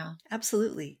 Yeah.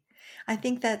 Absolutely. I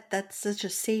think that that's such a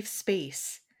safe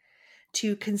space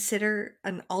to consider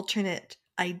an alternate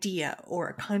idea or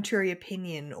a contrary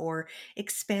opinion, or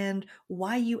expand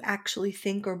why you actually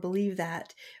think or believe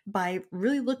that by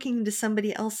really looking into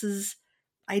somebody else's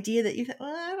idea that you think,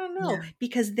 well, I don't know, Yeah.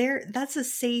 because that's a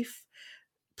safe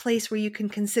place where you can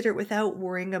consider it without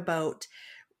worrying about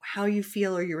how you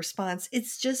feel or your response.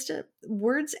 It's just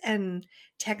words and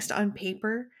text on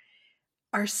paper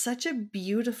are such a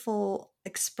beautiful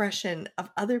expression of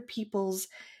other people's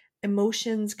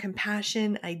emotions,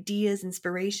 compassion, ideas,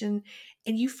 inspiration.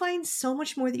 And you find so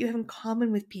much more that you have in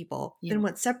common with people Yeah. than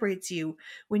what separates you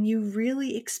when you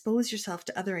really expose yourself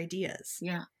to other ideas,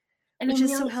 Yeah. And which I'm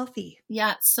is so really, healthy.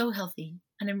 yeah, it's so healthy.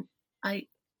 And I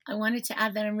wanted to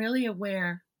add that I'm really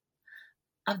aware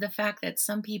of the fact that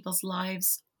some people's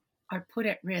lives are put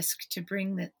at risk to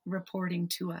bring the reporting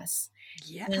to us.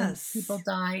 And people Yes.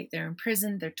 die, they're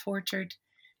imprisoned, they're tortured,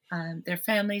 their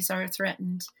families are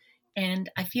threatened. And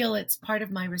I feel it's part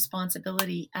of my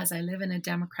responsibility, as I live in a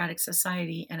democratic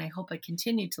society, and I hope I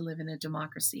continue to live in a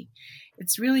democracy.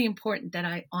 It's really important that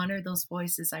I honor those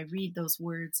voices, I read those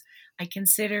words, I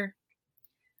consider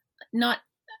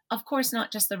of course,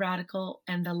 not just the radical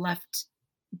and the left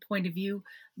point of view,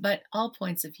 but all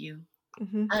points of view.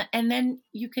 Mm-hmm. And then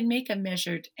you can make a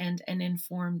measured and an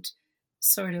informed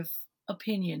sort of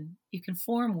opinion. You can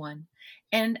form one.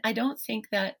 And I don't think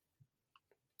that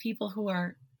people who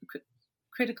are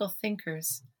critical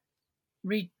thinkers,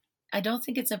 I don't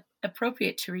think it's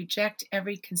appropriate to reject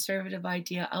every conservative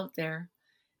idea out there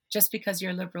just because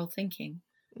you're liberal thinking.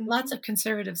 Mm-hmm. Lots of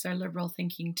conservatives are liberal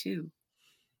thinking too.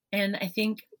 And I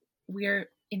think we're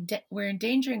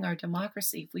endangering our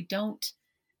democracy if we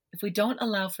don't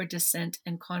allow for dissent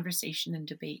and conversation and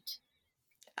debate.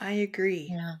 I agree.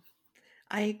 Yeah.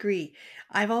 I agree.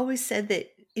 I've always said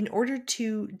that in order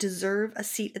to deserve a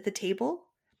seat at the table,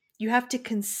 you have to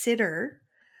consider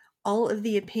all of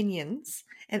the opinions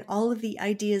and all of the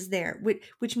ideas there,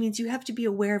 which means you have to be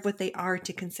aware of what they are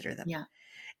to consider them. Yeah.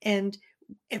 And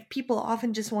if people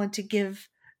often just want to give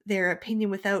their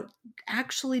opinion without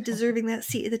actually deserving that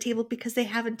seat at the table because they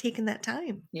haven't taken that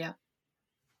time. Yeah.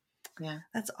 Yeah.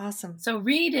 That's awesome. So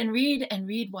read and read and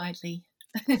read widely.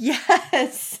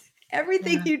 Yes.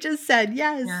 Everything Yeah. you just said.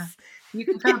 Yes. Yeah. You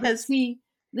can probably Yes. see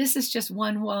this is just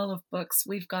one wall of books.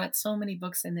 We've got so many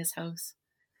books in this house.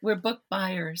 We're book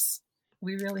buyers.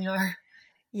 We really are.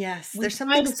 Yes. We There's try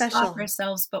something to stop special.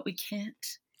 ourselves, but we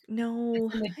can't. No,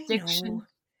 It's an I know. addiction.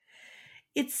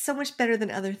 It's so much better than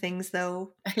other things,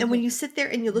 though. And when you sit there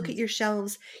and you look at your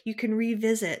shelves, you can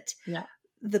revisit Yeah.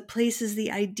 the places,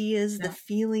 the ideas, the Yeah.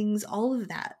 feelings, all of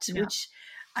that, Yeah. which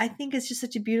I think is just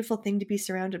such a beautiful thing to be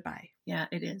surrounded by. Yeah,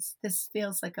 it is. This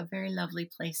feels like a very lovely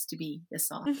place to be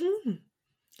this office. Mm-hmm.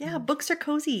 Yeah, books are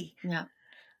cozy. Yeah.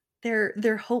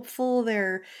 They're hopeful,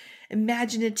 they're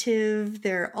imaginative,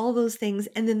 they're all those things,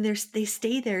 and then they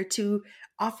stay there to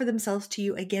offer themselves to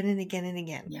you again and again and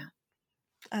again. Yeah.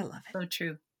 I love it. So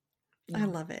true. Yeah. I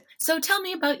love it. So tell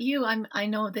me about you. I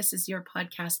know this is your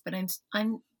podcast, but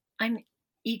I'm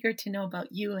eager to know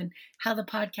about you and how the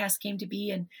podcast came to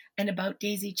be, and about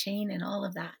Daisy Chain and all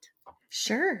of that.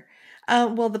 Sure.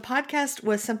 Well, the podcast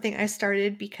was something I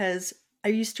started because I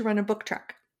used to run a book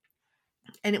truck,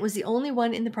 and it was the only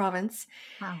one in the province.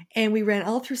 Wow. And we ran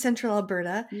all through central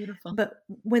Alberta. Beautiful. But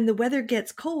when the weather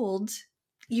gets cold,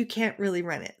 you can't really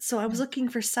run it. So I was looking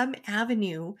for some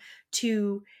avenue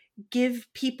to give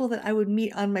people that I would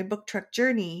meet on my book truck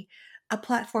journey a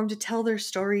platform to tell their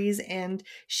stories and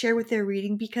share what they're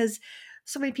reading, because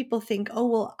so many people think, oh,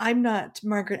 well, I'm not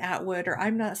Margaret Atwood, or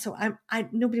I'm not, so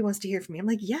nobody wants to hear from me. I'm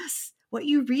like, yes, what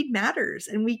you read matters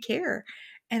and we care.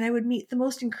 And I would meet the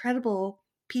most incredible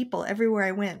people everywhere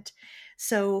I went.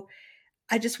 So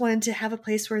I just wanted to have a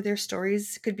place where their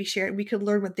stories could be shared. We could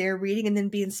learn what they're reading and then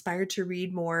be inspired to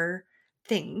read more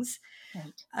things.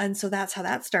 Right. And so that's how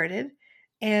that started.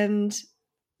 And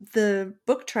the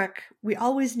book truck, we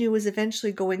always knew was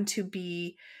eventually going to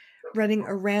be running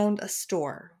around a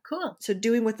store. Cool. So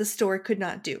doing what the store could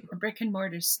not do. A brick and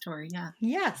mortar store, yeah.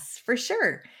 Yes, for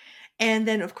sure. And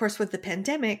then, of course, with the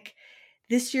pandemic,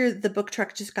 this year the book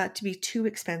truck just got to be too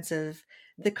expensive.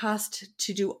 The cost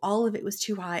to do all of it was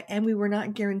too high, and we were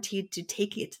not guaranteed to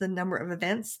take it to the number of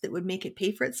events that would make it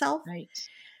pay for itself. Right.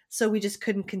 So we just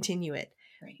couldn't continue it.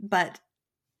 Right. But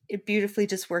it beautifully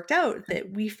just worked out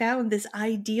that we found this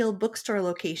ideal bookstore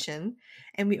location,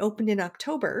 and we opened in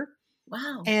October.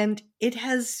 Wow. And it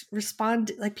has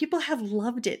responded, like people have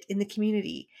loved it in the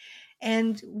community.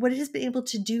 And what it has been able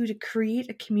to do to create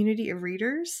a community of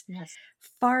readers Yes.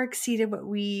 far exceeded what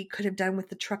we could have done with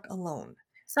the truck alone.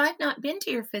 So I've not been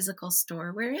to your physical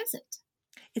store. Where is it?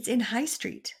 It's in High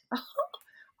Street. Oh,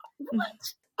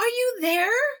 what? Are you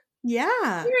there?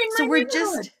 Yeah. You're in So my we're neighborhood.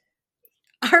 just,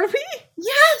 are we?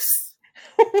 Yes.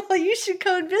 Well, you should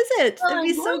go and visit. Well, It'd be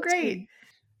I'm so going great. to.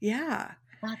 Yeah.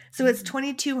 That's So it's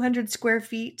amazing. 2,200 square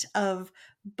feet of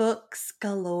books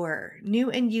galore. New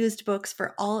and used books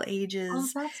for all Oh,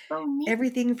 ages. that's so neat.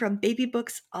 Everything from baby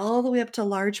books all the way up to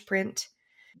large print.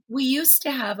 We used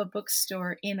to have a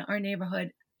bookstore in our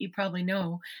neighborhood, you probably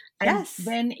know. And Yes.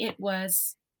 then it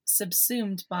was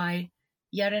subsumed by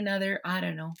yet another, I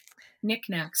don't know,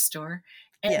 knick-knack store.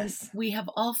 And Yes. we have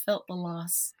all felt the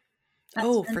loss. That's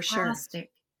Oh, for sure.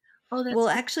 fantastic. Oh, that's Well,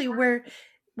 actually, where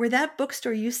that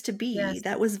bookstore used to be, Yes.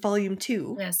 that was volume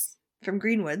 2 Yes. from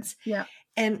Greenwoods. Yeah.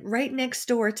 And right next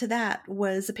door to that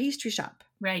was a pastry shop.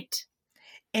 Right.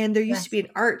 And there used Yes. to be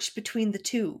an arch between the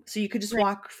two. So you could just Right.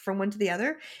 walk from one to the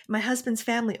other. My husband's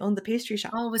family owned the pastry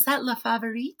shop. Oh, was that La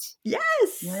Favorite?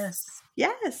 Yes. Yes.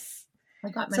 Yes. I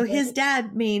got my So his wedding-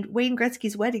 dad made Wayne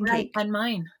Gretzky's wedding right, cake. and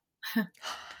mine.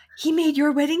 He made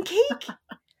your wedding cake?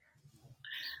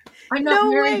 I'm not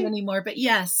No married way. anymore, but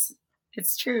yes,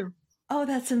 it's true. Oh,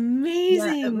 that's Yeah,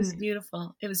 amazing. it was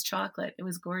beautiful. It was chocolate. It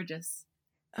was gorgeous.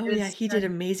 Oh, It yeah. was He did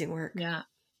stunning. amazing work. Yeah.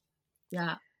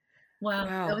 Yeah. Wow.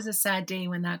 Wow. That was a sad day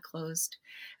when that closed.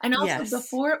 And also Yes.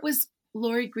 before it was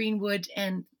Lori Greenwood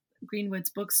and Greenwood's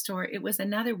bookstore, it was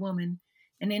another woman,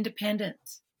 an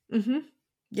independent. Mm-hmm.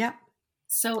 Yep.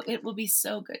 So it will be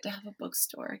so good to have a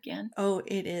bookstore again. Oh,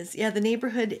 it is. Yeah, the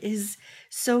neighborhood is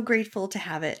so grateful to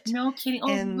have it. No kidding. Oh,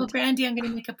 And- well, Brandy, I'm going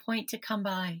to make a point to come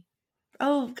by.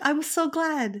 Oh, I'm so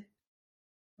glad.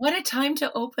 What a time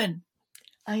to open.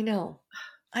 I know.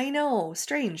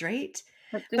 Strange, right?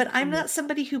 Good But for I'm you. not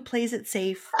somebody who plays it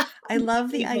safe. I love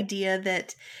the Believe it. idea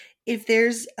that if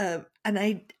there's a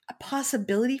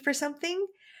possibility for something,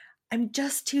 I'm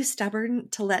just too stubborn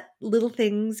to let little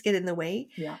things get in the way.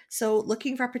 Yeah. So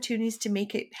looking for opportunities to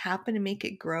make it happen and make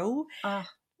it grow,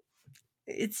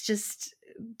 it's just,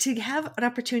 to have an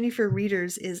opportunity for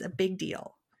readers is a big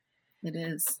deal. It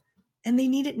is. And they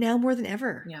need it now more than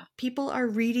ever. Yeah. People are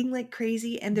reading like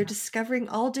crazy, and they're Yeah. discovering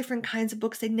all different kinds of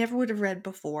books they never would have read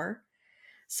before.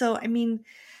 So, I mean,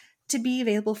 to be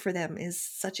available for them is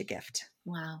such a gift.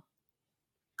 Wow.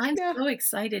 I'm Yeah. so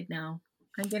excited now.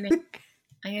 I'm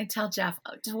gonna tell Jeff,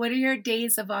 what are your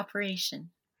days of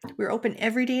operation? We're open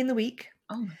every day in the week.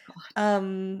 Oh my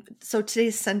God. So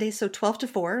today's Sunday, so 12 to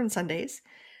 4 on Sundays.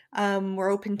 We're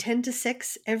open 10 to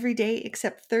 6 every day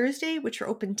except Thursday, which we're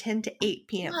open 10 to 8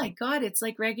 p.m. My God, it's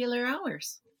like regular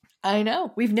hours. I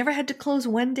know. We've never had to close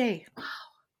one day. Wow.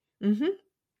 Mm-hmm.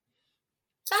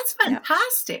 That's Yeah.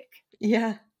 fantastic.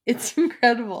 Yeah, it's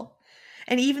incredible.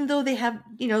 And even though they have,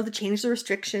 they changed the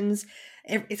restrictions,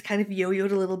 it's kind of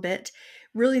yo-yoed a little bit.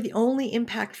 Really, the only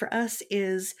impact for us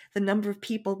is the number of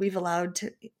people we've allowed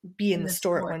to be in the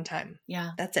store at one time.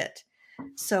 Yeah. That's it.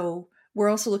 So we're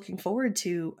also looking forward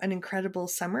to an incredible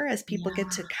summer as people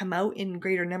get to come out in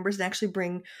greater numbers and actually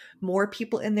bring more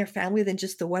people in their family than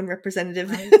just the one representative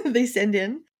Right. they send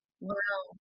in.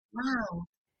 Wow.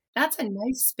 That's a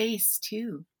nice space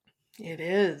too. It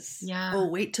is. Yeah. Oh,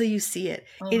 wait till you see it.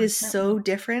 Oh, It I is can't so wait.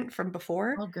 different from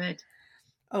before. Oh, good.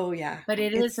 Oh, yeah. But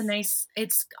it is a nice,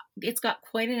 it's got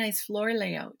quite a nice floor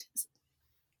layout.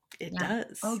 It Yeah.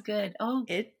 does. Oh, good. Oh,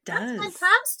 It does. that's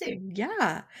fantastic.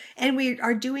 Yeah. And we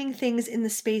are doing things in the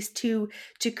space to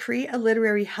create a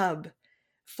literary hub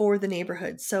for the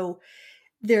neighborhood. So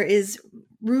there is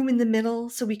room in the middle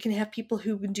so we can have people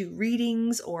who can do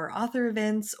readings or author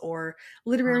events or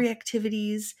literary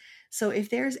activities. So if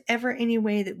there's ever any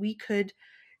way that we could,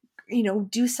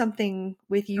 do something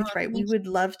with YouthWrite, we would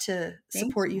love to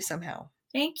support you somehow.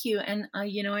 Thank you. And, I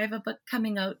have a book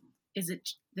coming out. Is it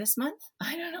this month?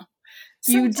 I don't know.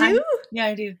 You Sometime. do? Yeah,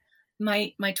 I do.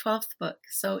 My 12th book.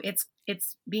 So it's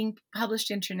being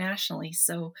published internationally.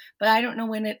 So, but I don't know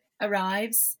when it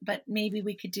arrives, but maybe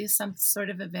we could do some sort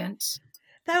of event.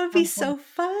 That would be so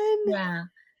fun. Yeah.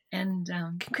 And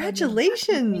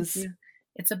congratulations. Thank you.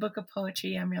 It's a book of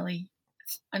poetry.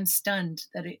 I'm stunned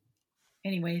that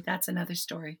anyway, that's another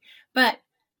story. But,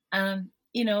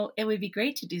 it would be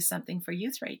great to do something for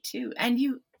YouthWrite too. And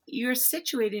you're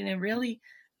situated in a really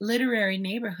literary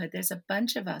neighborhood. There's a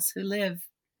bunch of us who live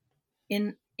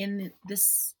in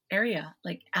this area,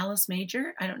 like Alice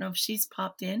Major. I don't know if she's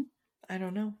popped in. I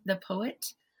don't know. The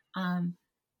poet.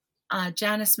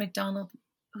 Janice MacDonald,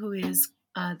 who is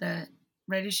the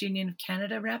Writers Union of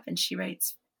Canada rep, and she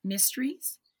writes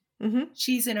mysteries. Mm-hmm.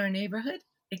 She's in our neighborhood.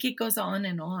 It goes on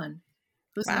and on.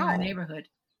 Who's in our neighborhood?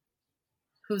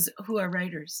 Who are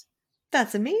writers?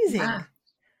 That's amazing.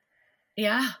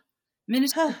 Yeah.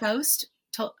 Minister Faust,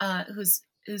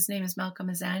 whose name is Malcolm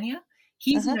Azania,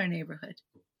 he's in our neighborhood.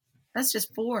 That's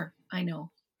just 4, I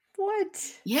know.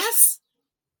 What? Yes.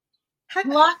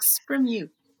 Blocks from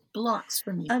you.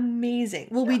 Amazing.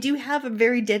 Well, we do have a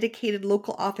very dedicated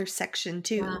local author section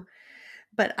too,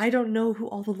 but I don't know who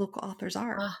all the local authors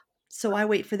are. So I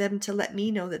wait for them to let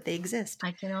me know that they exist.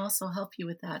 I can also help you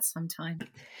with that sometime.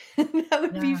 That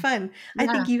would be fun. I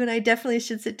think you and I definitely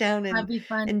should sit down and, that'd be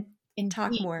fun. and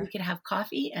talk more. We could have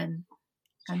coffee and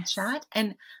chat.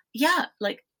 And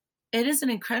it is an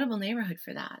incredible neighborhood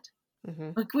for that.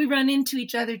 Mm-hmm. Like we run into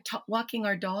each other walking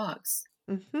our dogs.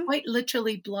 Mm-hmm. Quite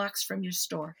literally blocks from your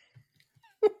store.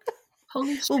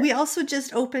 Holy shit. Well, we also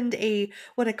just opened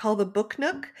what I call the book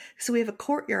nook. So we have a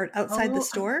courtyard outside the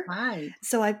store. Outside.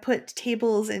 So I put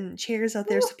tables and chairs out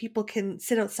there so people can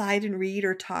sit outside and read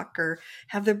or talk or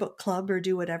have their book club or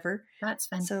do whatever. That's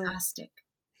fantastic.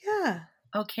 So, yeah.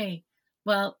 Okay.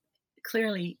 Well,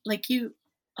 clearly,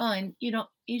 and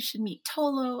you should meet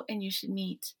Tolo, and you should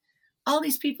meet all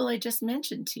these people I just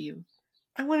mentioned to you.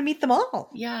 I want to meet them all.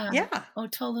 Yeah. Yeah. Oh,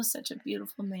 Tolo's such a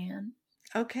beautiful man.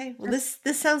 Okay. Well, this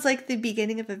sounds like the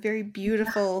beginning of a very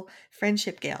beautiful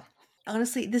friendship, Gail.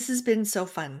 Honestly, this has been so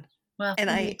fun. Well, and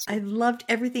I loved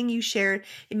everything you shared.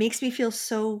 It makes me feel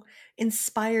so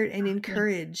inspired and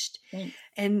encouraged. Thanks.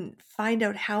 And find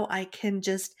out how I can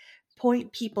just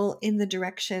point people in the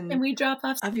direction Can we drop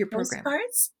off of your program.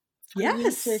 Postcards?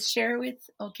 Yes. To share with?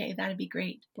 Okay, that'd be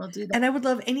great. We'll do that. And I would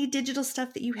love any digital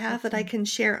stuff that you have that I can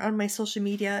share on my social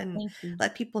media and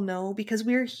let people know, because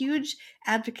we're huge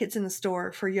advocates in the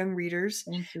store for young readers.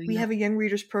 Thank you. We have a young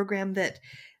readers program that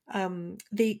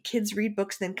kids read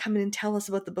books, then come in and tell us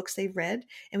about the books they've read,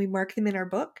 and we mark them in our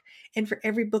book. And for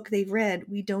every book they've read,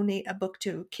 we donate a book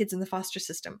to kids in the foster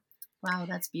system. Wow,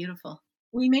 that's beautiful.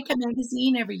 We make a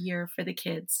magazine every year for the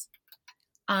kids.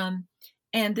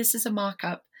 And this is a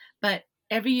mock-up. But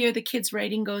every year the kids'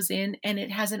 writing goes in, and it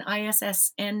has an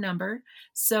ISSN number.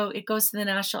 So it goes to the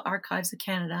National Archives of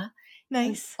Canada.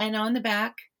 Nice. And on the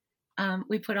back,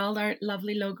 we put all our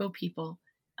lovely logo people.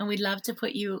 And we'd love to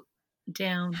put you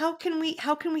down. How can we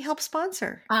help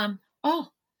sponsor?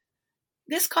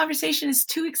 This conversation is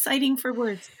too exciting for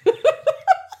words.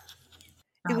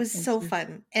 It was so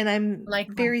fun. And I'm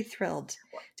very thrilled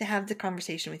to have the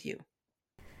conversation with you.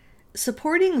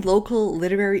 Supporting local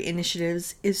literary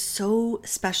initiatives is so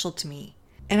special to me,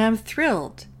 and I'm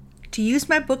thrilled to use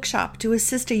my bookshop to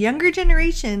assist a younger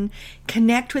generation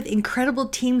connect with incredible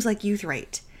teams like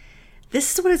YouthWrite.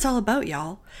 This is what it's all about,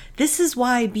 y'all. This is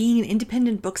why being an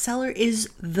independent bookseller is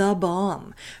the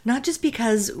bomb. Not just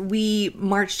because we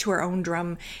march to our own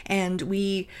drum and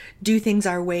we do things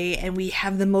our way and we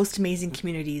have the most amazing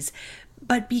communities,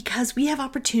 but because we have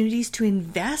opportunities to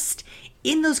invest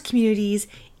in those communities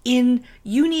in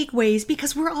unique ways,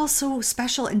 because we're all so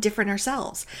special and different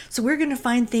ourselves. So we're going to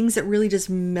find things that really just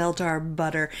melt our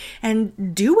butter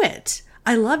and do it.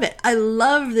 I love it. I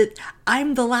love that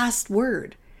I'm the last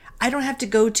word. I don't have to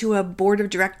go to a board of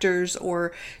directors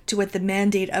or to what the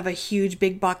mandate of a huge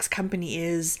big box company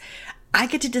is. I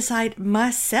get to decide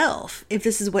myself if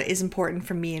this is what is important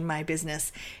for me in my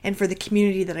business and for the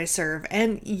community that I serve.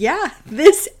 And yeah,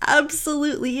 this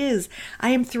absolutely is. I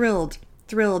am thrilled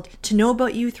to know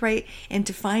about YouthWrite and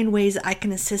to find ways I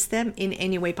can assist them in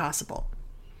any way possible.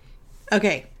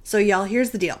 Okay, so y'all,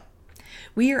 here's the deal.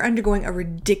 We are undergoing a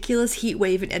ridiculous heat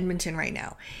wave in Edmonton right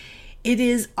now. It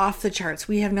is off the charts.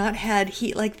 We have not had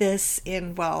heat like this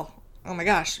in,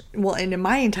 and in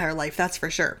my entire life, that's for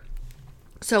sure.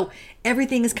 So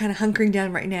everything is kind of hunkering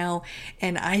down right now,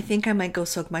 and I think I might go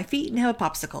soak my feet and have a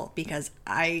popsicle because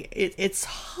it's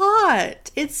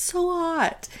hot. It's so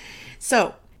hot.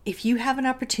 So if you have an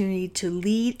opportunity to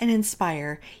lead and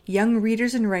inspire young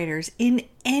readers and writers in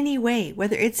any way,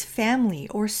 whether it's family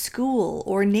or school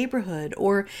or neighborhood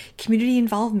or community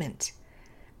involvement,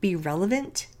 be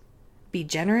relevant, be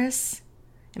generous,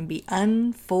 and be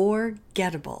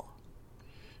unforgettable,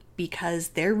 because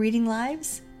their reading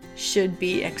lives should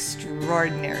be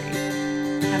extraordinary.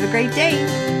 Have a great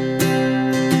day.